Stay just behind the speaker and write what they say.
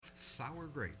Sour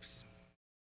Grapes.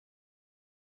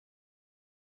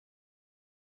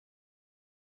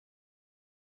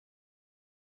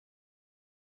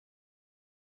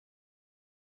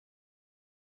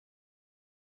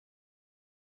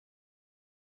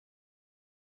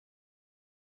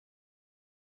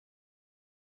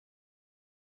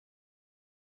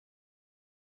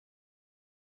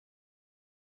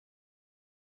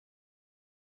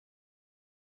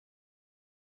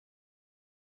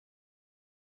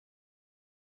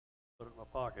 Put it in my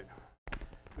pocket.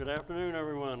 Good afternoon,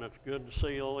 everyone. It's good to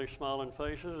see all these smiling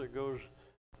faces. It goes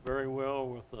very well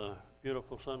with the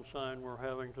beautiful sunshine we're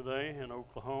having today in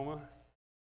Oklahoma.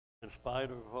 In spite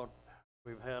of what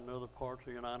we've had in other parts of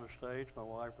the United States, my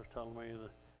wife was telling me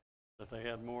that they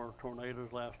had more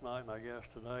tornadoes last night, and I guess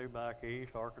today back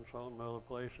east, Arkansas and other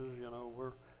places.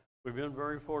 We've been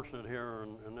very fortunate here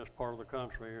in this part of the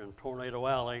country, in Tornado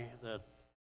Alley, that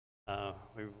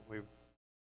we've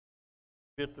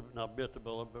not bit the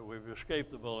bullet, but we've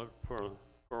escaped the bullet for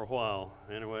a while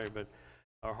anyway. But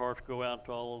our hearts go out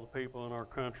to all of the people in our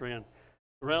country and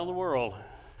around the world.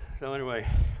 So anyway,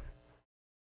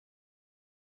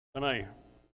 when I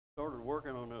started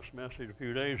working on this message a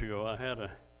few days ago, I had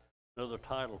another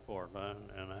title for it,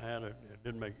 and I had it. It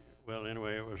didn't make well.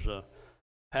 Anyway, it was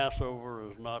Passover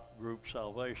is not group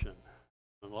salvation.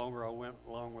 The longer I went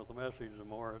along with the message, the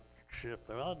more it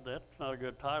shifted. Well, that's not a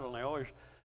good title. And they always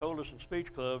told us in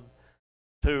Speech Club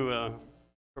to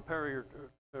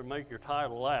to make your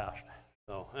title last.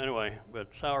 So anyway,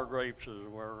 but Sour Grapes is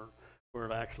where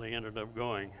it actually ended up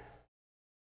going.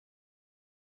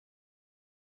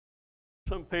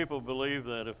 Some people believe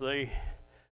that if they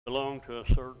belong to a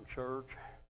certain church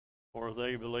or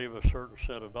they believe a certain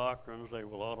set of doctrines, they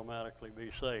will automatically be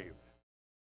saved.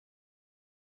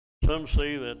 Some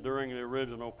see that during the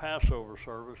original Passover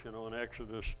service, in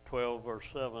Exodus 12, verse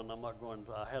 7,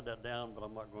 I had that down, but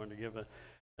I'm not going to give it,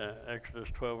 Exodus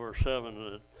 12, verse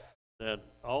 7, that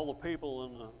all the people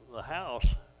in the house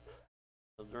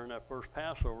during that first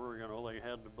Passover, they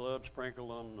had the blood sprinkled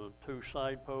on the two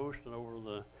side posts and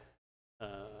over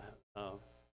the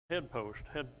head post,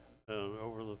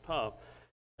 over the top,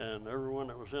 and everyone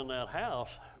that was in that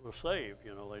house was saved.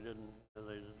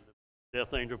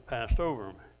 Death angel passed over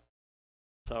them.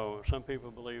 So some people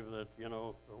believe that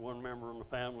one member in the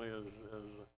family is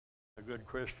a good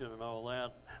Christian and all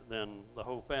that, then the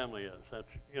whole family is. That's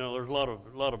there's a lot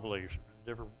of beliefs,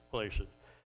 different places.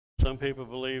 Some people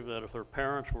believe that if their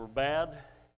parents were bad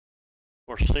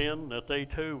or sinned, that they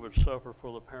too would suffer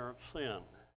for the parents' sin.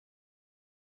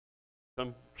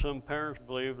 Some parents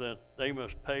believe that they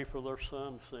must pay for their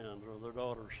son's sins or their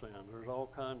daughter's sins. There's all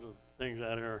kinds of things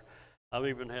out here. I've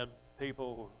even had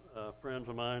people, friends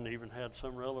of mine, even had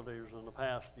some relatives in the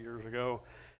past years ago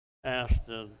asked,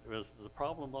 is the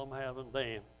problem I'm having,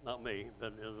 not me,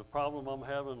 but is the problem I'm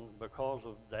having because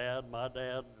of my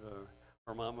dad,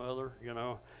 or my mother?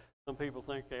 Some people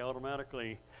think they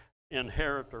automatically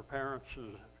inherit their parents'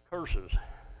 curses.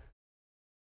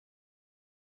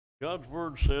 God's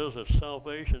Word says that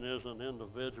salvation is an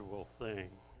individual thing,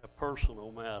 a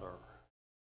personal matter,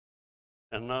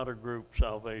 and not a group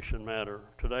salvation matter.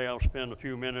 Today I'll spend a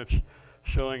few minutes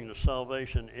showing that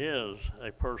salvation is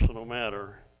a personal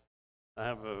matter. I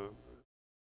have a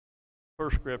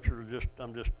first scripture,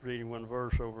 I'm just reading one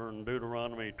verse over in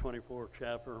Deuteronomy 24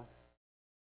 chapter,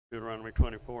 Deuteronomy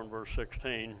 24 and verse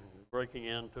 16, breaking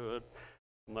into it.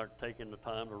 I'm not taking the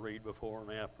time to read before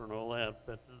and after and all that,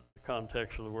 but the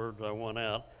context of the words I want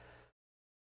out.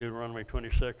 Deuteronomy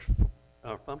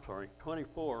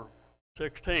 24,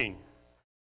 16.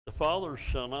 The fathers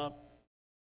shall not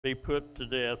be put to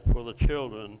death for the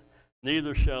children,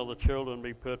 neither shall the children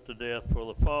be put to death for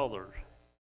the fathers.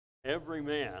 Every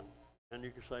man, and you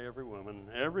can say every woman,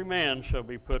 every man shall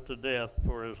be put to death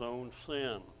for his own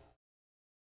sin.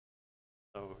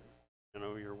 So,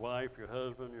 your wife, your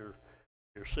husband, your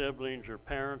siblings, your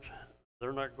parents,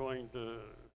 they're not going to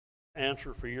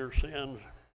answer for your sins.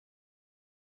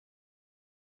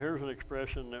 Here's an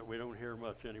expression that we don't hear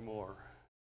much anymore.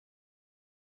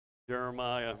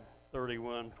 Jeremiah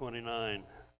 31:29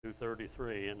 through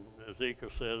 33, and Ezekiel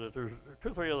says it. There's 2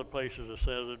 or 3 other places that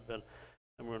says it, but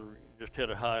I'm going to just hit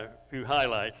a few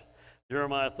highlights.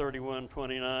 Jeremiah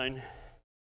 31:29.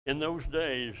 In those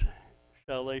days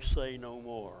shall they say no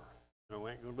more.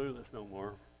 We ain't going to do this no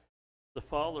more. The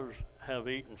fathers have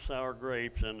eaten sour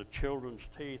grapes, and the children's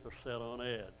teeth are set on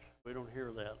edge. We don't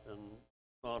hear that in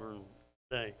modern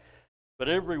day. But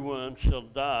everyone shall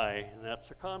die, and that's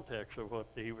the context of what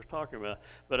he was talking about.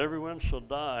 But everyone shall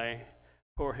die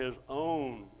for his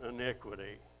own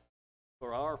iniquity,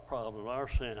 for our problem, our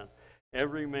sin.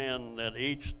 every man that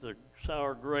eats the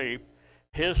sour grape,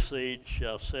 his seed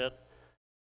shall set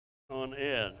on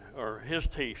edge, or his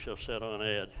teeth shall set on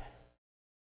edge.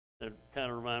 It kind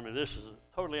of reminds me, this is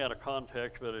totally out of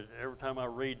context, but every time I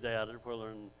read that, whether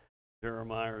in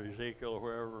Jeremiah or Ezekiel or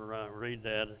wherever I read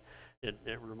that,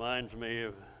 it reminds me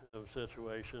of a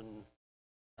situation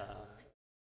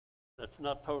that's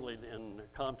not totally in the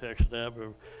context of that,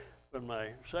 but when my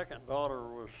second daughter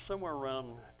was somewhere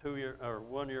around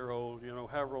 1 year old,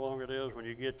 however long it is when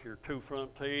you get your two front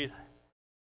teeth.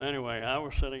 Anyway, I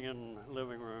was sitting in the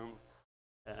living room,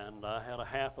 and I had a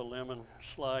half a lemon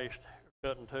sliced,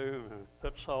 cut in two, and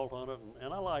put salt on it.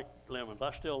 And I like lemons.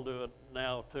 I still do it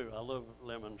now, too. I love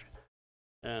lemons,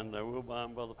 and we'll buy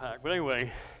them by the pack. But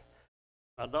anyway,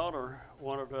 my daughter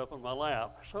wanted up in my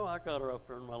lap, so I got her up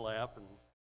there in my lap,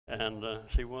 and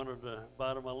she wanted a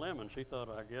bite of my lemon. She thought,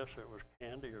 I guess it was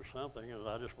candy or something, and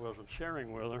I just wasn't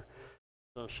sharing with her.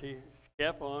 So she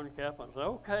kept on, said,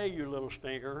 okay, you little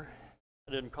stinker.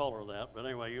 I didn't call her that, but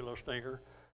anyway, you little stinker.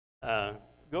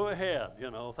 Go ahead,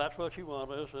 if that's what you want,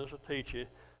 this will teach you.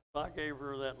 So I gave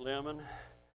her that lemon,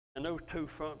 and those two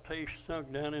front teeth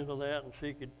sunk down into that, and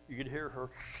you could hear her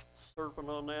slurping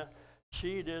on that.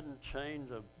 She didn't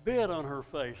change a bit on her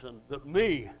face, but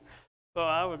me. So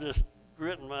I was just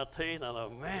gritting my teeth, and I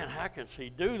thought, man, how can she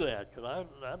do that? Because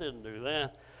I didn't do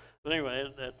that. But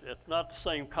anyway, it's not the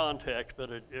same context, but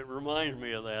it reminds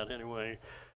me of that anyway.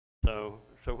 So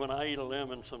when I eat a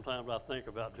lemon, sometimes I think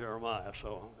about Jeremiah,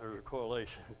 so there's a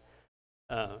correlation.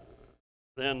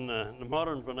 Then the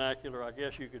modern vernacular, I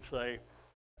guess you could say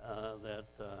that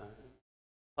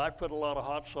if I put a lot of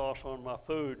hot sauce on my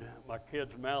food, my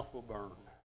kid's mouth will burn.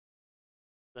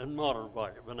 Then modern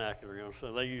vernacular,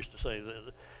 so they used to say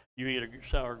that you eat a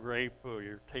sour grape or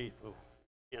your teeth will,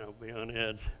 be on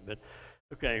edge. But,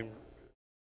 okay,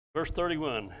 verse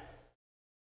 31.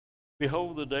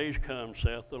 Behold, the days come,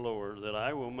 saith the Lord, that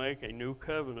I will make a new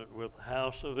covenant with the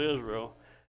house of Israel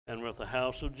and with the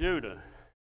house of Judah,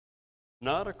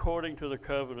 not according to the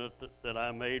covenant that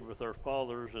I made with their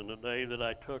fathers in the day that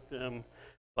I took them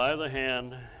by the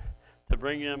hand to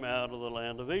bring them out of the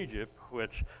land of Egypt,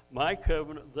 which my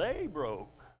covenant they broke.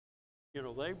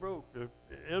 They broke, the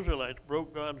Israelites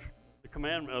broke the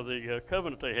commandment of the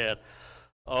covenant they had.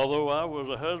 Although I was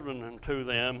a husband unto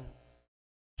them,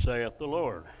 saith the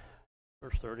Lord.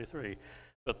 Verse 33,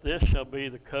 but this shall be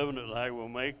the covenant that I will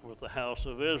make with the house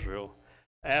of Israel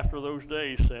after those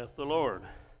days, saith the Lord.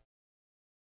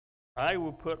 I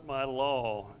will put my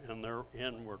law in their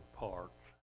inward parts.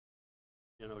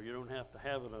 You don't have to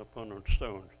have it up on the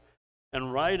stones.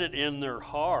 And write it in their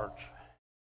hearts.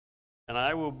 And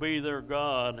I will be their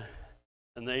God,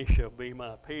 and they shall be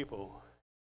my people.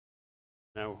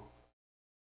 Now,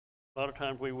 a lot of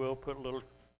times we will put little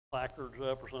placards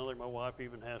up or something. My wife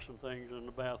even has some things in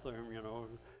the bathroom,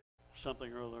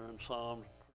 something or other in Psalms,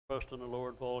 trust in the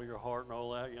Lord with all your heart and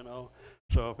all that,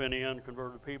 So if any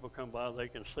unconverted people come by, they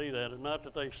can see that. And not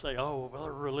that they say, oh, well,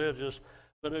 they're religious,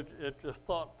 but it's a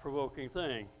thought-provoking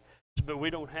thing. But we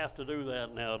don't have to do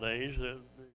that nowadays.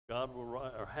 God will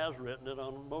write, or has written it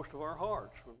on most of our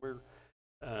hearts. When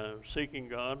we're seeking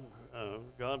God,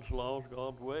 God's laws,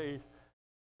 God's ways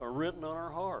are written on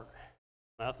our heart.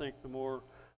 And I think the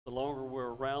longer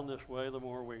we're around this way, the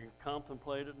more we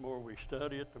contemplate it, the more we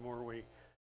study it, the more we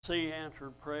see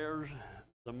answered prayers,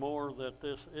 the more that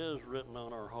this is written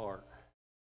on our heart.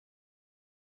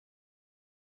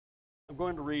 I'm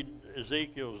going to read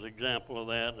Ezekiel's example of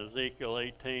that, Ezekiel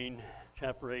 18,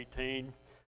 chapter 18,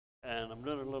 and I'm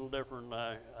doing it a little different.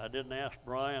 I didn't ask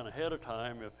Brian ahead of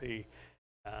time if he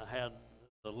had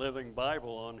the Living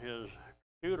Bible on his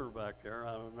computer back there.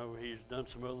 I don't know, he's done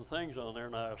some other things on there,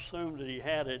 and I assumed that he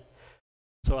had it,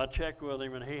 so I checked with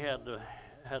him, and he had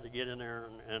to get in there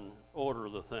and order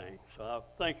the thing. So I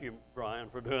thank you, Brian,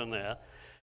 for doing that.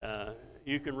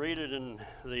 You can read it in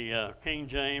the King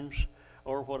James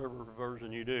or whatever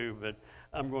version you do, but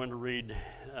I'm going to read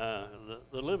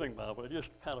the Living Bible. It just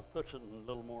kind of puts it in a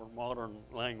little more modern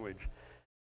language.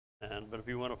 But if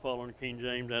you want to follow in King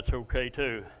James, that's okay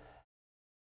too.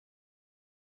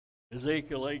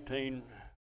 Ezekiel 18,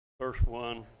 verse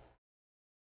 1.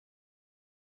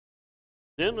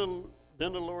 Then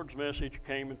the Lord's message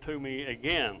came to me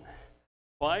again.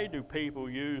 Why do people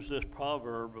use this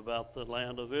proverb about the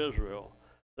land of Israel?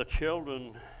 The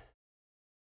children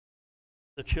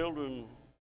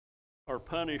are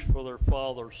punished for their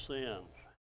father's sins.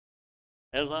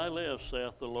 As I live,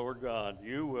 saith the Lord God,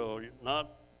 you will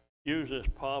not use this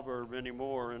proverb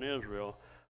anymore in Israel,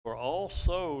 for all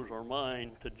souls are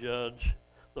mine to judge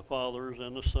the fathers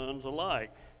and the sons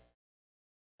alike.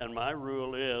 And my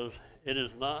rule is,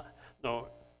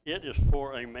 it is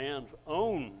for a man's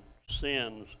own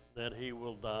sins that he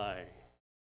will die.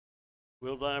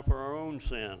 We'll die for our own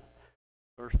sin.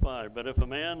 Verse 5, but if a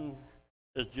man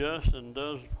is just and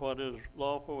does what is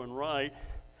lawful and right,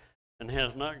 and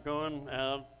has not gone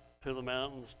out to the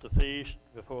mountains to feast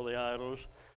before the idols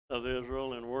of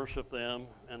Israel and worship them,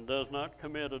 and does not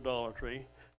commit idolatry,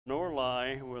 nor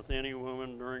lie with any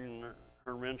woman during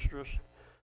her menstruance,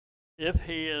 if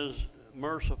he is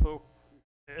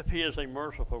a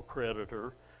merciful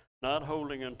creditor, not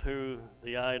holding unto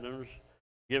the items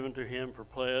given to him for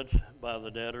pledge by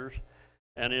the debtors,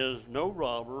 and is no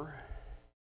robber,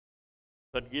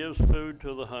 but gives food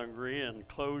to the hungry and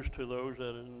clothes to those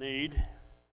that are in need,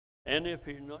 and if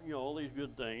he, all these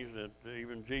good things that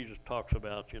even Jesus talks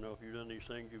about, if you've done these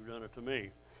things, you've done it to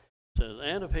me. It says,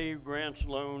 and if he grants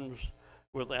loans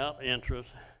without interest,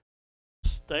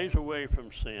 stays away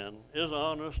from sin, is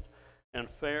honest and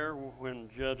fair when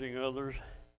judging others,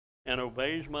 and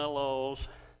obeys my laws,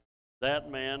 that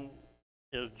man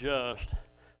is just,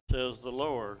 says the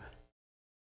Lord,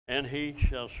 and he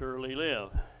shall surely live.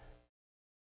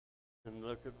 And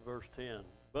look at verse 10.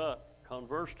 But,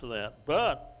 converse to that,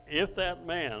 but if that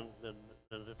man, that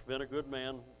it's been a good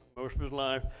man most of his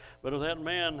life, but if that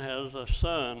man has a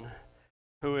son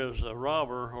who is a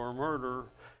robber or a murderer,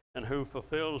 and who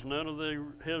fulfills none of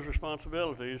his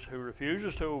responsibilities, who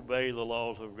refuses to obey the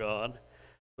laws of God,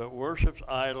 but worships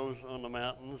idols on the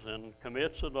mountains and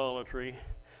commits idolatry,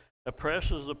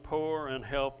 oppresses the poor and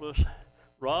helpless,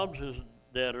 robs his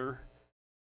debtors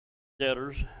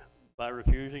by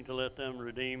refusing to let them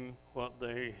redeem what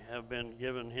they have been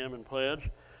given him in pledge,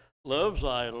 loves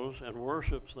idols and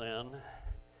worships them,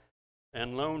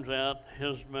 and loans out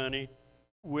his money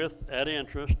at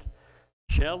interest,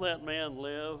 shall that man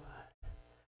live,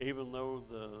 even though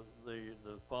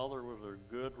the father was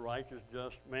a good, righteous,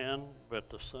 just man, but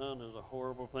the son is a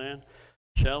horrible man?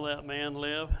 Shall that man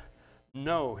live?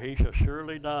 No, he shall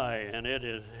surely die, and it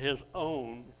is his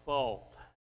own fault.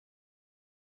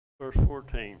 Verse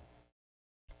 14.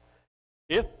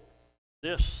 If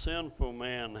this sinful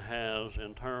man has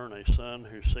in turn a son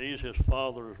who sees his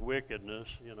father's wickedness,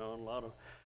 and a lot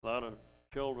of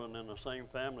children in the same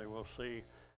family will see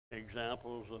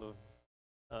examples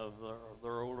of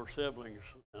their older siblings,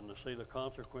 and to see the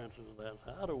consequences of that.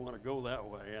 I don't want to go that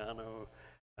way. I know,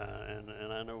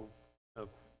 and I know of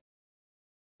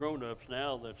grown-ups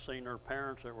now that've seen their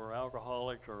parents that were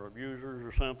alcoholics or abusers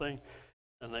or something,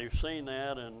 and they've seen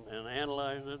that and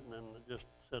analyzed it and just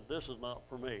said, this is not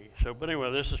for me. So, but anyway,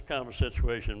 this is kind of a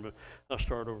situation, but I'll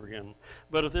start over again.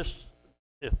 But if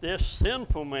this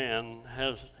sinful man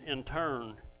has in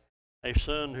turn a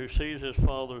son who sees his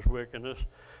father's wickedness,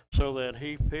 so that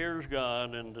he fears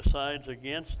God and decides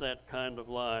against that kind of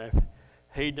life,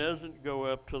 he doesn't go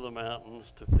up to the mountains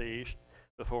to feast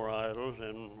before idols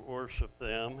and worship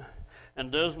them,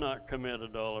 and does not commit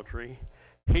idolatry.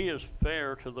 He is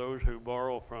fair to those who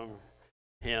borrow from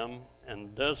him,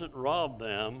 and doesn't rob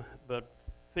them, but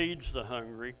feeds the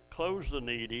hungry, clothes the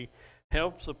needy,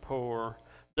 helps the poor,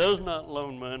 does not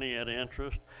loan money at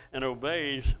interest, and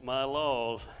obeys my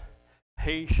laws,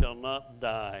 he shall not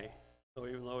die. So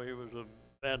even though he was a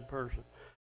bad person,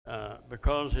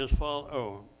 because his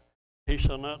father, he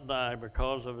shall not die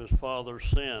because of his father's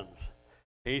sins.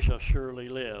 He shall surely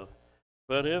live.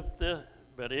 But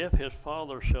if his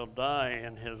father shall die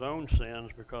in his own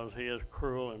sins, because he is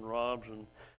cruel and robs and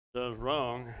does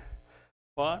wrong,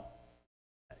 what,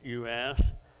 you ask,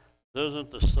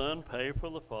 doesn't the son pay for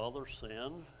the father's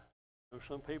sins?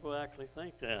 Some people actually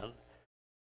think that.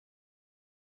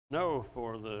 No,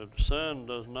 for the son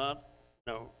does not.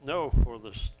 No, for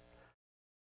the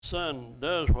son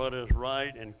does what is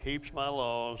right and keeps my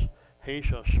laws, he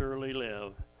shall surely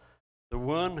live. The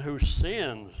one who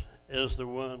sins is the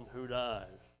one who dies.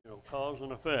 Cause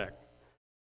and effect.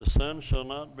 The son shall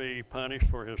not be punished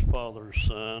for his father's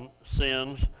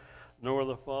sins, nor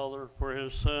the father for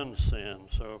his son's sins.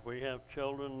 So if we have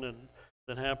children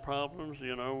that have problems,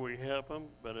 we help them,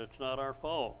 but it's not our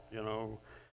fault.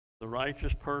 The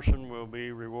righteous person will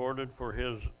be rewarded for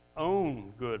his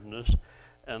own goodness,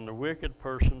 and the wicked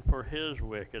person for his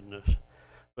wickedness.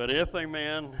 But if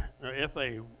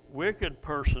a wicked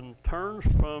person turns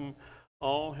from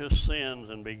all his sins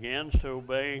and begins to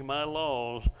obey my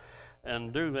laws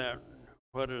and do that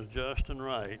what is just and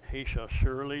right, he shall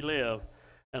surely live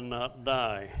and not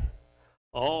die.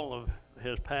 All of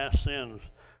his past sins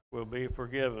will be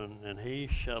forgiven, and he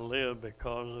shall live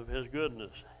because of his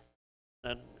goodness.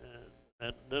 That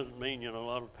doesn't mean, a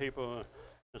lot of people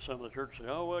in some of the churches say,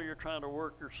 oh, well, you're trying to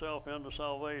work yourself into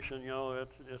salvation.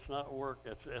 It's not work.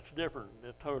 It's different.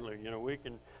 Totally. We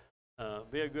can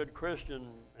be a good Christian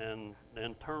and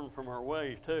turn from our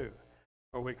ways too.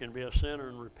 Or we can be a sinner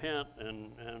and repent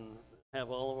and have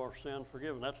all of our sins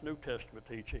forgiven. That's New Testament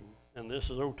teaching, and this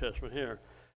is Old Testament here.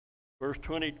 Verse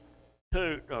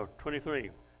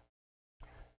 23.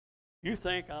 You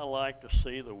think I like to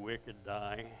see the wicked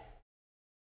die?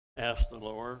 Asked the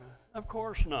Lord. Of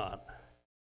course not.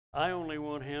 I only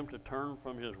want him to turn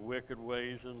from his wicked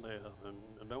ways and live.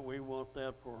 And don't we want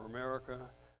that for America?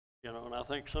 You know, and I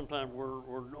think sometimes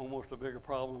we're almost a bigger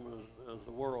problem as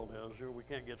the world is. We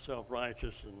can't get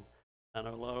self-righteous, and I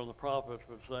know a lot of the prophets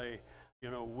would say,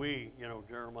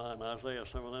 Jeremiah and Isaiah,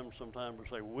 some of them sometimes would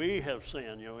say, we have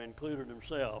sinned, included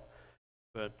himself.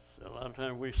 But a lot of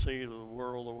times we see the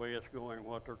world the way it's going,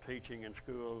 what they're teaching in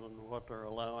schools and what they're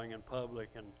allowing in public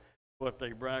and what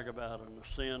they brag about and the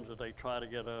sins that they try to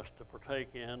get us to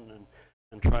partake in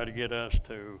and try to get us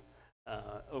to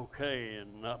okay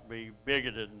and not be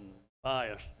bigoted and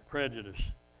biased,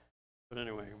 prejudiced. But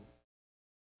anyway,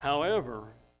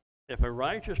 however, if a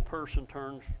righteous person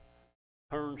turns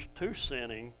to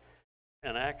sinning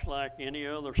and acts like any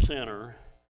other sinner,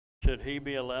 should he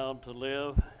be allowed to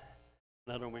live?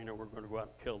 And I don't mean that we're going to go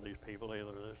out and kill these people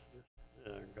either. This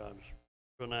God's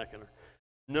vernacular.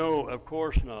 No, of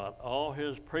course not. All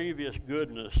his previous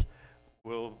goodness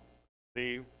will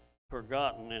be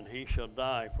forgotten, and he shall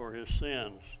die for his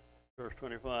sins. Verse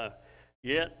 25.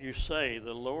 Yet you say,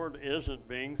 the Lord isn't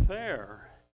being fair.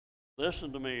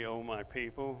 Listen to me, O my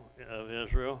people of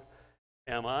Israel.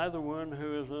 Am I the one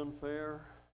who is unfair?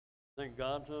 Think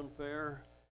God's unfair?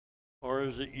 Or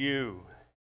is it you?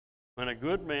 When a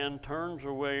good man turns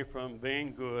away from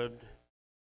being good,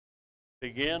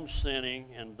 begins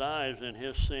sinning, and dies in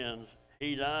his sins,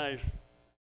 he dies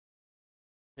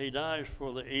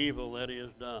for the evil that he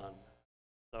has done.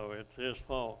 So it's his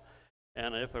fault.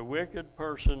 And if a wicked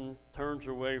person turns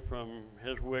away from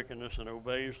his wickedness and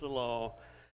obeys the law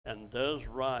and does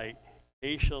right,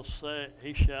 he shall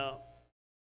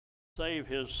save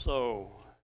his soul.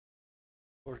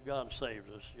 Of course, God saves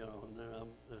us, and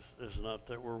this is not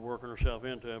that we're working ourselves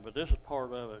into it, but this is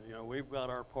part of it. We've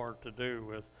got our part to do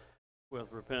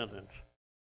with repentance.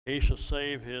 He shall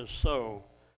save his soul,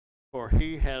 for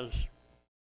he has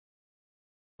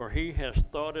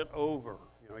thought it over.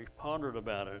 He's pondered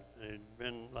about it. It's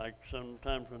been like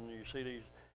sometimes when you see these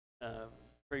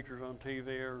preachers on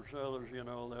TV or others,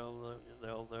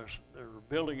 they're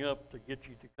building up to get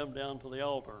you to come down to the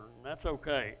altar, and that's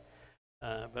okay.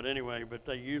 But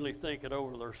they usually think it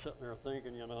over. They're sitting there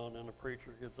thinking, and then the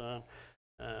preacher gets on.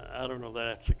 I don't know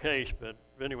that that's the case, but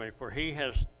anyway, for he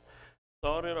has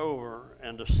thought it over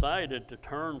and decided to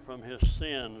turn from his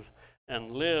sins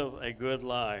and live a good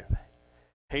life.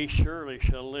 He surely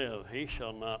shall live. He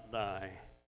shall not die.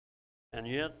 And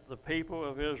yet the people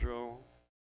of Israel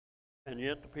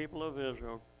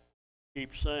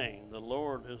keep saying, the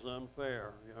Lord is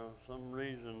unfair. Some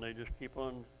reason they just keep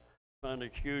on trying to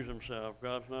excuse themselves.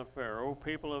 God's not fair. Oh,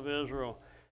 people of Israel,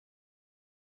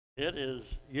 it is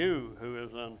you who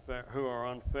are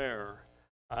unfair.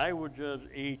 I will judge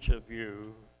each of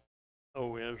you,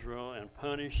 O Israel, and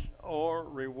punish or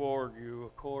reward you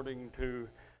according to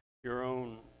your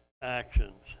own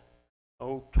actions.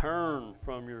 Oh, turn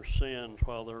from your sins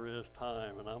while there is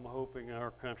time. And I'm hoping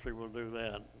our country will do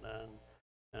that.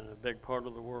 And a big part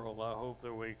of the world, I hope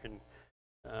that we can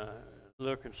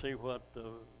look and see what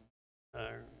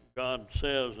God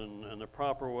says in the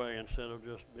proper way instead of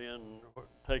just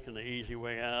taking the easy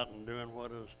way out and doing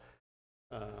what is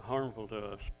harmful to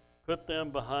us. Put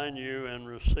them behind you and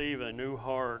receive a new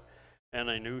heart and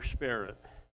a new spirit.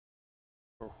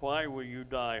 For why will you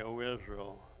die, O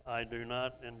Israel? I do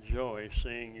not enjoy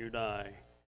seeing you die.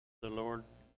 The Lord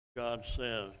God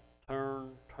says,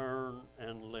 turn,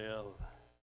 and live.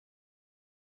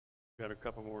 Got a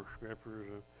couple more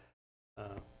scriptures.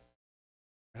 I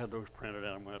had those printed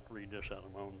out. I'm going to have to read this out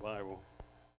of my own Bible.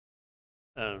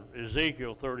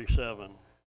 Ezekiel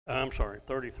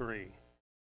 33.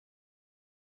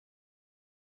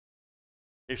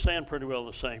 He's saying pretty well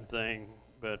the same thing,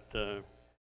 but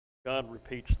God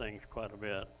repeats things quite a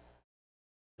bit.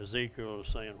 Ezekiel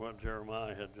is saying what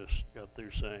Jeremiah had just got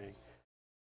through saying.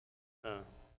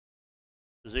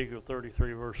 Ezekiel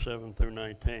 33, verse 7 through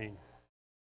 19.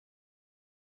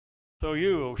 So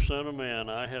you, O son of man,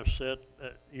 I have set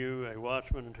you a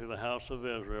watchman into the house of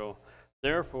Israel.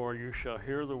 Therefore you shall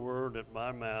hear the word at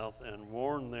my mouth and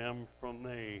warn them from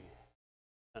me.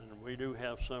 And we do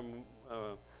have some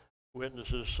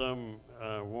witnesses, some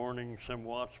warning, some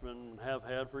watchmen have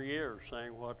had for years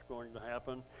saying what's going to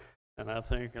happen. And I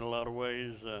think in a lot of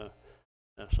ways,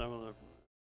 some of the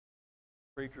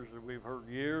preachers that we've heard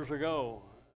years ago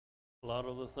A lot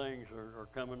of the things are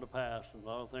coming to pass, and a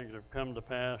lot of things have come to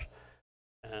pass,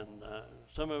 and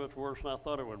some of it's worse than I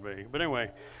thought it would be. But anyway,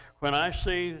 when I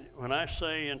say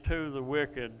unto the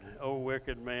wicked, O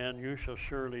wicked man, you shall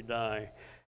surely die,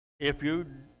 if you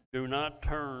do not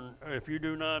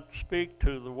speak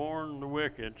to warn the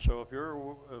wicked. So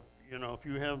if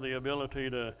you have the ability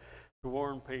to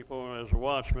warn people as a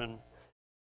watchman,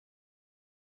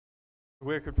 the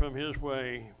wicked from his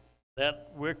way,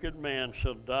 that wicked man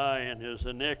shall die in his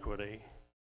iniquity,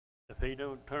 if he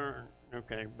don't turn.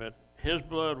 Okay, but his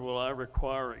blood will I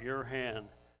require at your hand.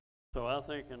 So I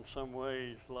think in some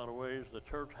ways, a lot of ways, the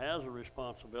church has a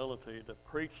responsibility to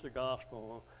preach the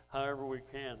gospel however we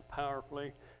can,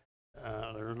 powerfully.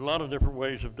 There are a lot of different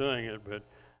ways of doing it, but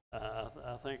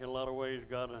I think in a lot of ways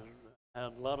God has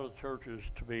had a lot of the churches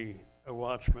to be a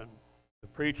watchman, to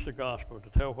preach the gospel,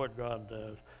 to tell what God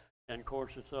does. And of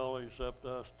course, it's always up to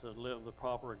us to live the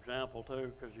proper example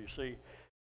too, because you see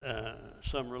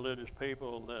some religious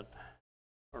people that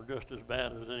are just as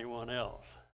bad as anyone else.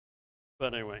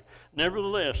 But anyway,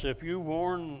 nevertheless, if you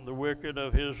warn the wicked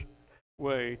of his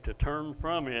way to turn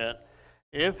from it,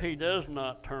 if he does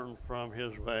not turn from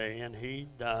his way, and he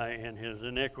die in his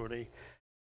iniquity,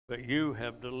 but you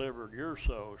have delivered your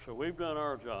soul. So we've done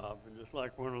our job, and just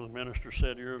like one of the ministers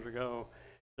said years ago,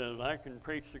 says I can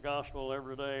preach the gospel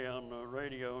every day on the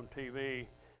radio and TV,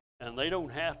 and they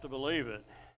don't have to believe it,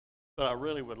 but I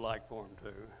really would like for them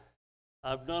to.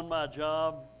 I've done my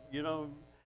job,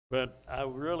 but I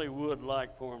really would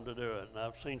like for them to do it. And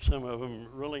I've seen some of them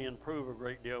really improve a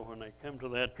great deal when they come to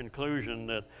that conclusion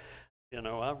that,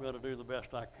 I've got to do the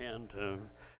best I can to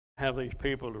have these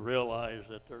people to realize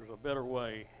that there's a better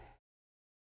way.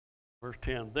 Verse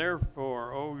 10,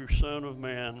 therefore, O you son of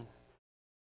man,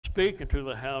 speak unto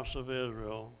the house of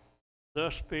Israel,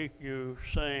 thus speak you,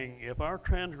 saying, if our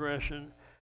transgressions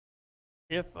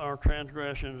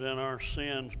and our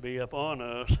sins be upon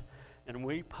us, and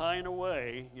we pine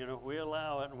away, we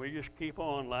allow it, and we just keep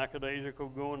on lackadaisical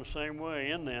going the same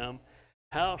way in them,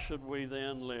 how should we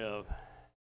then live?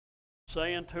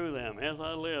 Say unto them, as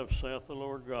I live, saith the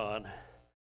Lord God,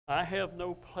 I have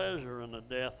no pleasure in the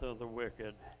death of the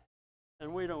wicked.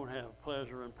 And we don't have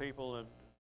pleasure in people that,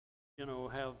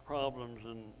 have problems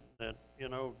and that,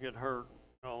 get hurt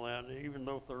and all that, even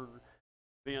though they're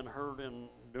being hurt in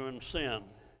doing sin.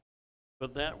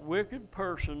 But that wicked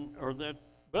person,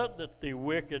 but that the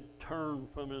wicked turn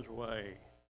from his way.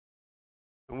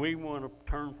 And we want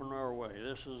to turn from our way.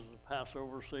 This is the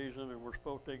Passover season, and we're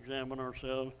supposed to examine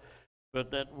ourselves. But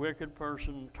that wicked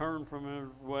person turn from his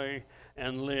way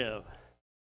and live.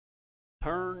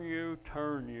 Turn you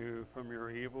from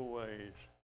your evil ways.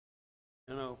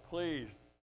 Please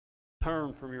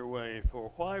turn from your ways.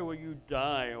 For why will you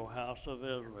die, O house of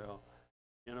Israel?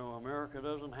 America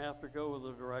doesn't have to go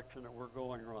the direction that we're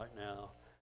going right now.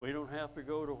 We don't have to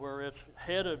go to where it's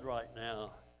headed right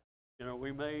now.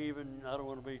 We may even, I don't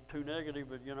want to be too negative,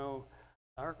 but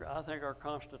I think our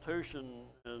Constitution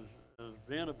has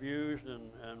been abused,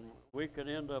 and we could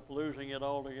end up losing it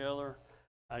altogether.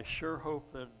 I sure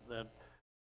hope that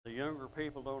the younger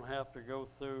people don't have to go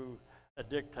through a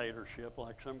dictatorship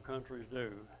like some countries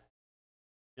do.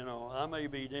 I may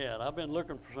be dead. I've been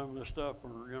looking for some of this stuff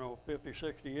for 50,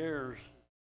 60 years,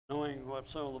 knowing what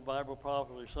some of the Bible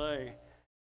prophecies say,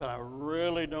 but I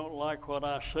really don't like what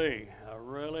I see. I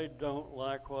really don't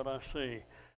like what I see.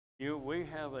 We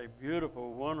have a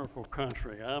beautiful, wonderful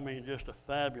country. I mean, just a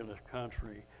fabulous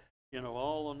country.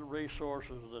 All the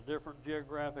resources, the different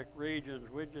geographic regions.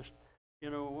 We just,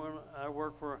 when I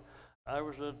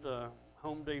was at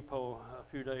Home Depot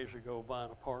a few days ago buying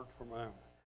a part for my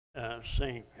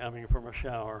for my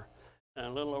shower. And a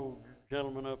little old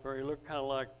gentleman up there, he looked kind of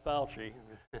like Fauci,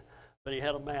 but he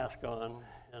had a mask on,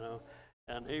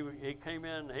 And he came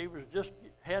in, he was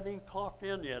hadn't even clocked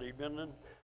in yet. He'd been in,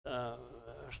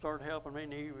 started helping me,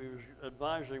 and he was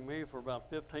advising me for about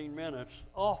 15 minutes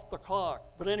off the clock.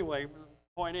 But anyway, the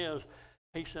point is,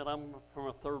 he said, I'm from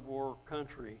a third world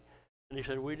country. And he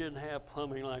said, we didn't have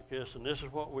plumbing like this, and this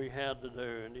is what we had to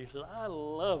do. And he said, I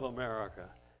love America.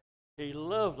 He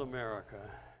loves America.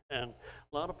 And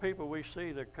a lot of people we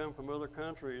see that come from other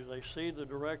countries, they see the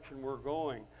direction we're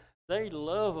going. They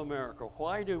love America.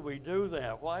 Why do we do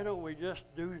that? Why don't we just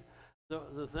do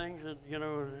the things that,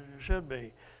 should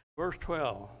be? Verse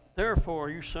 12, therefore,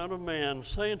 you son of man,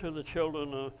 say unto the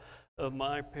children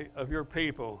of your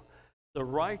people, the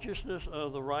righteousness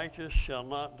of the righteous shall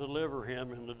not deliver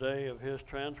him in the day of his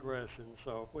transgression.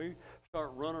 So if we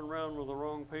start running around with the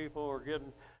wrong people or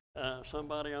getting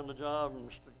somebody on the job and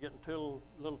getting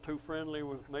a little too friendly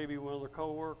with maybe one of the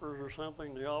coworkers or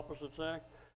something, the opposite sex,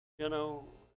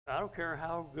 I don't care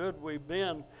how good we've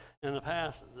been in the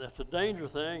past. That's a danger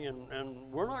thing,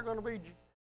 and we're not going to be,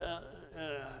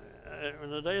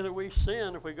 in the day that we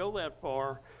sin, if we go that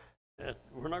far,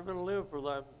 we're not going to live for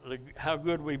that, how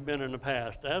good we've been in the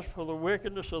past. As for the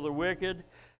wickedness of the wicked,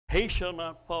 he shall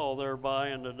not fall thereby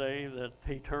in the day that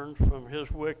he turns from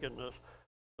his wickedness.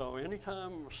 So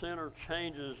anytime a sinner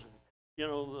changes,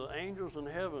 the angels in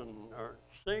heaven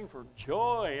sing for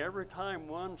joy every time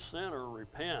one sinner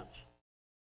repents.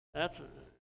 That's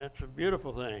a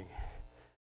beautiful thing.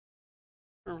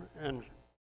 And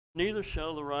neither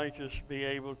shall the righteous be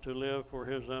able to live for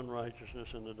his unrighteousness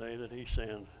in the day that he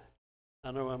sins.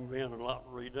 I know I'm being a lot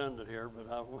redundant here, but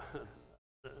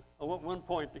I want one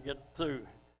point to get through.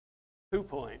 2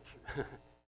 points.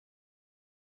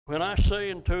 When I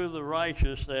say unto the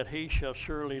righteous that he shall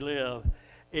surely live,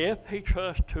 if he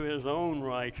trusts to his own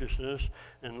righteousness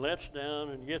and lets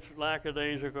down and gets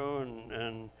lackadaisical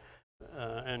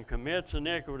and commits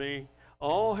iniquity,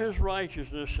 all his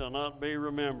righteousness shall not be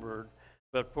remembered,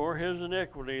 but for his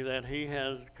iniquity that he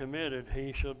has committed,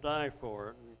 he shall die for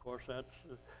it. And of course, that's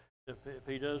if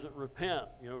he doesn't repent,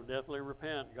 definitely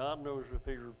repent. God knows if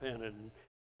he repented.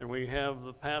 And we have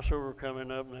the Passover coming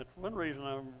up, and that's one reason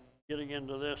I'm getting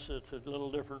into this. It's a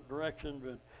little different direction,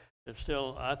 but it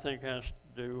still, I think, has to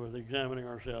do with examining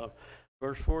ourselves.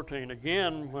 Verse 14,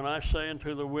 again, when I say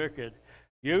unto the wicked,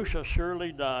 you shall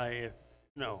surely die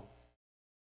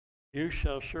you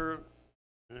shall surely,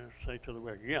 say to the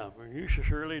wicked, you shall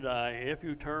surely die if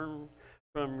you turn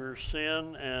from your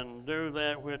sin and do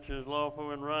that which is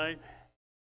lawful and right.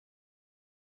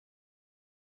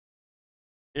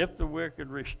 If the wicked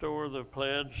restore the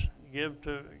pledge, give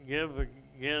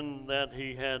again that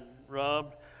he had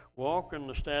robbed, walk in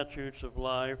the statutes of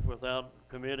life without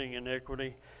committing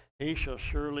iniquity, he shall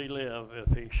surely live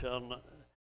if he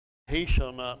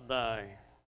shall not die.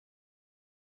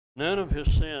 None of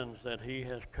his sins that he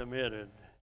has committed,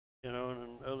 and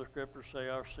other scriptures say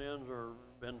our sins are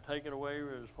been taken away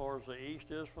as far as the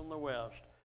east is from the west.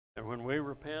 And when we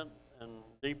repent and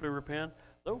deeply repent,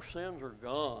 those sins are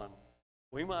gone.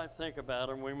 We might think about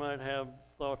them, we might have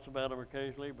thoughts about them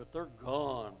occasionally, but they're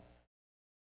gone.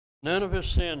 None of his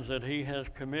sins that he has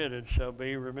committed shall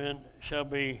be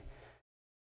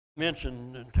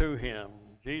mentioned to him.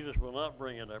 Jesus will not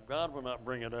bring it up. God will not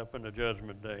bring it up in the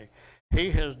judgment day.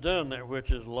 He has done that which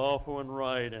is lawful and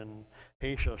right, and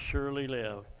he shall surely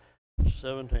live.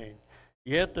 17.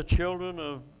 Yet the children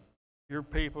of your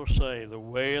people say, the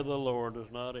way of the Lord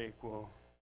is not equal.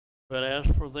 But as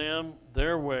for them,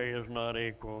 their way is not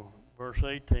equal. Verse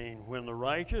 18, when the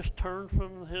righteous turn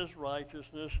from his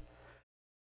righteousness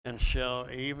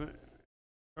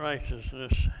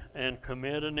and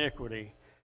commit iniquity,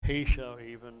 he shall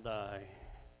even die.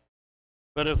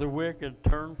 But if the wicked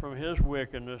turn from his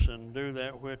wickedness and do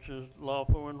that which is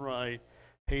lawful and right,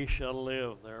 he shall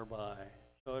live thereby.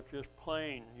 So it's just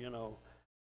plain,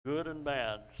 good and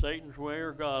bad, Satan's way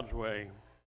or God's way.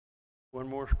 One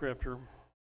more scripture.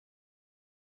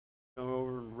 Go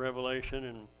over in Revelation,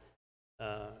 and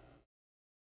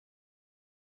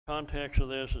context of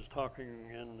this is talking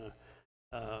in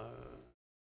to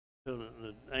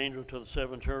the angel to the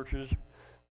 7 churches,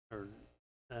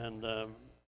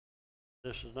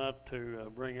 this is not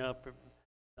to bring up.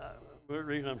 The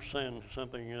reason I'm saying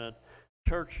something that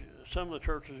some of the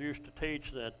churches used to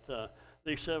teach that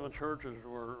these 7 churches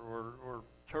were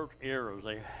church eras.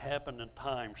 They happened in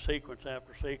time, sequence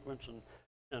after sequence,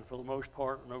 and for the most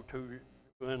part, no two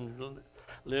men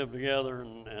lived together.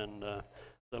 And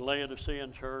the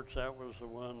Laodicean church, that was the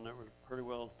one that was pretty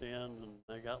well at the end, and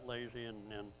they got lazy,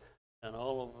 and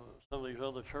some of these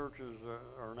other churches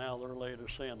are now they're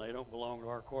Laodicean. They don't belong to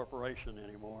our corporation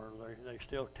anymore. They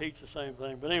still teach the same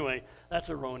thing. But anyway, that's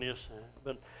erroneous.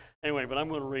 But I'm going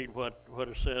to read what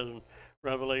it says in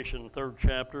Revelation 3rd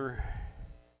chapter.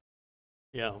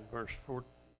 Yeah, verse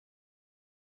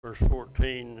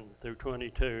 14 through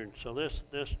 22. So this,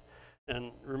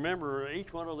 and remember,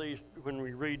 each one of these, when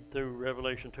we read through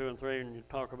Revelation 2 and 3, and you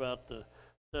talk about the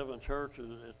 7 churches,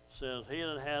 it says, he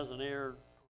that has an ear,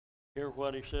 hear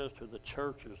what he says to the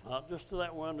churches, not just to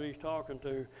that one that he's talking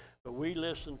to, but we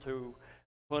listen to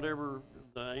whatever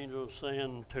the angel is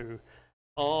saying to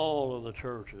all of the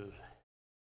churches.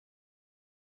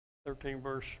 3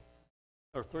 verse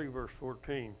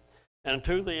 14. And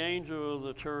to the angel of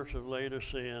the church of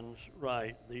Laodiceans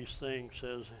write, these things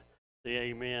says the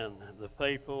Amen, the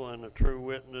faithful and the true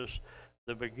witness,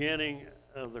 the beginning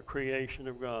of the creation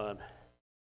of God.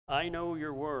 I know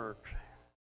your works,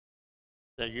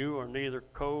 that you are neither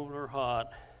cold nor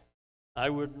hot. I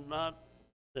would not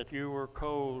that you were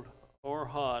cold or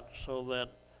hot, so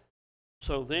that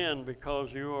So then,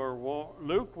 because you are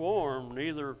lukewarm,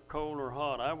 neither cold or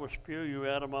hot, I will spew you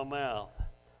out of my mouth.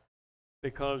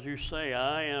 Because you say,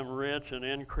 I am rich and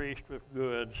increased with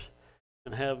goods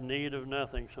and have need of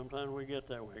nothing. Sometimes we get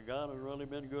that way. God has really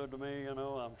been good to me,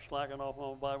 I'm slacking off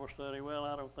on Bible study. Well,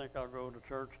 I don't think I'll go to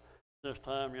church this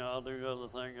time. I'll do other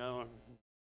things.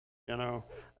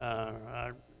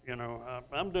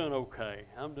 I'm doing okay.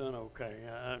 I'm doing okay.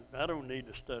 I don't need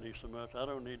to study so much. I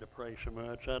don't need to pray so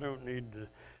much. I don't need to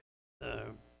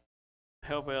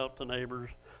help out the neighbors.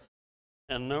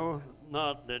 And know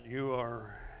not that you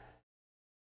are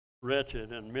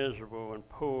wretched and miserable and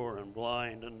poor and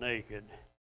blind and naked.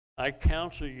 I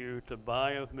counsel you to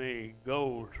buy of me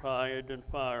gold tried in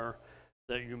fire,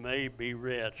 that you may be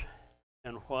rich,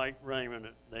 and white raiment,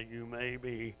 that you may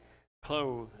be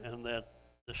clothed, and that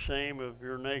the shame of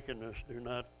your nakedness do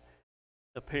not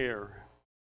appear.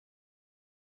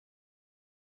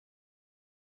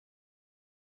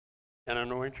 And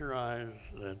anoint your eyes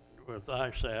with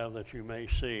eye salve, that you may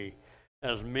see.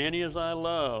 As many as I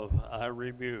love, I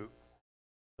rebuke.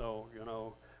 So,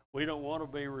 we don't want to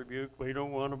be rebuked. We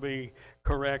don't want to be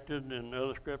corrected. And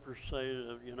other scriptures say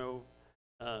that,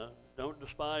 don't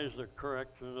despise the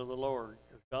correction of the Lord,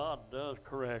 because God does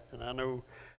correct. And I know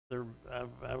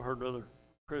I've heard other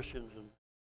Christians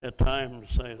at times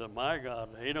say that, my God,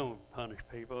 He don't punish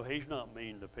people. He's not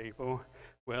mean to people.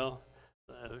 Well,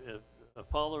 if a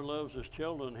father loves his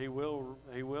children, he will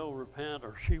repent,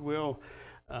 or she will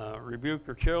rebuke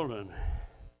her children.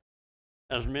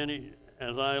 As many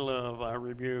as I love, I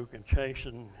rebuke and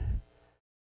chasten.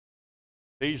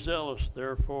 Be zealous,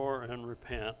 therefore, and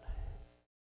repent.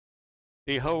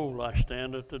 Behold, I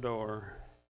stand at the door.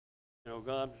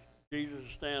 God, Jesus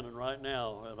is standing right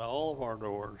now at all of our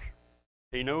doors.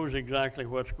 He knows exactly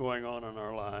what's going on in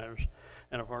our lives.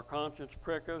 And if our conscience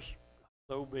prick us,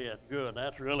 so be it. Good.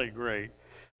 That's really great.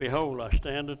 Behold, I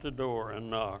stand at the door and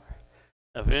knock.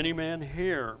 If any man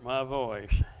hear my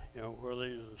voice, whether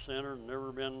he's a sinner and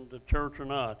never been to church or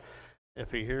not,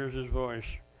 if he hears his voice,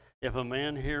 if a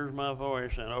man hears my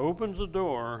voice and opens the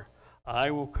door,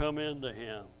 I will come into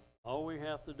him. All we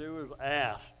have to do is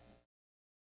ask,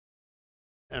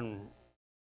 and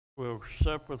we'll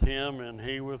sup with him and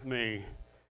he with me.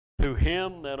 To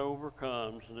him that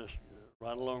overcomes, and this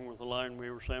right along with the line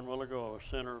we were saying a while ago, a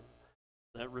sinner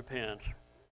that repents.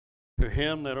 To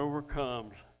him that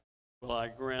overcomes will I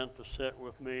grant to sit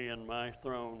with me in my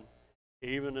throne,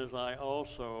 even as I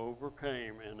also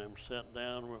overcame and am set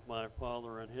down with my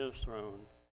Father in his throne.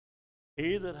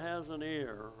 He that has an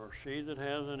ear, or she that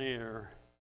has an ear,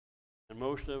 and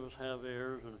most of us have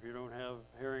ears, and if you don't have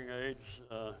hearing aids,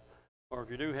 or if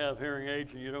you do have hearing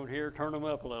aids and you don't hear, turn them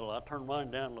up a little. I turned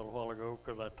mine down a little while ago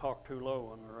because I talked too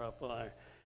low when they're up high.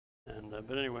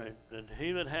 But anyway, that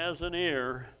he that has an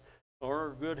ear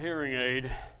or a good hearing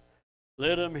aid,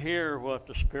 let him hear what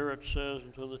the Spirit says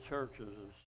to the churches,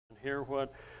 and hear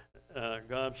what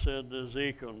God said to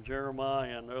Ezekiel and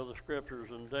Jeremiah and other scriptures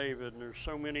and David. And there's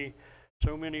so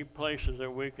many places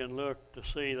that we can look to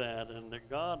see that, and that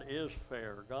God is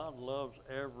fair. God loves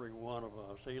every one of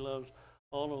us. He loves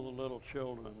all of the little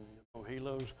children. He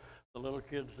loves the little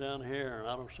kids down here, and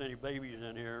I don't see any babies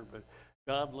in here, but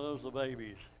God loves the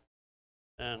babies.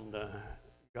 And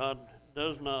God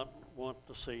does not want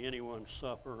to see anyone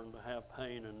suffer and to have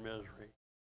pain and misery.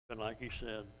 But like he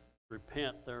said,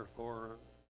 repent therefore,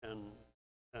 and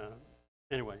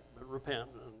anyway, but repent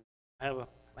and have a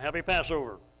happy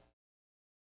Passover.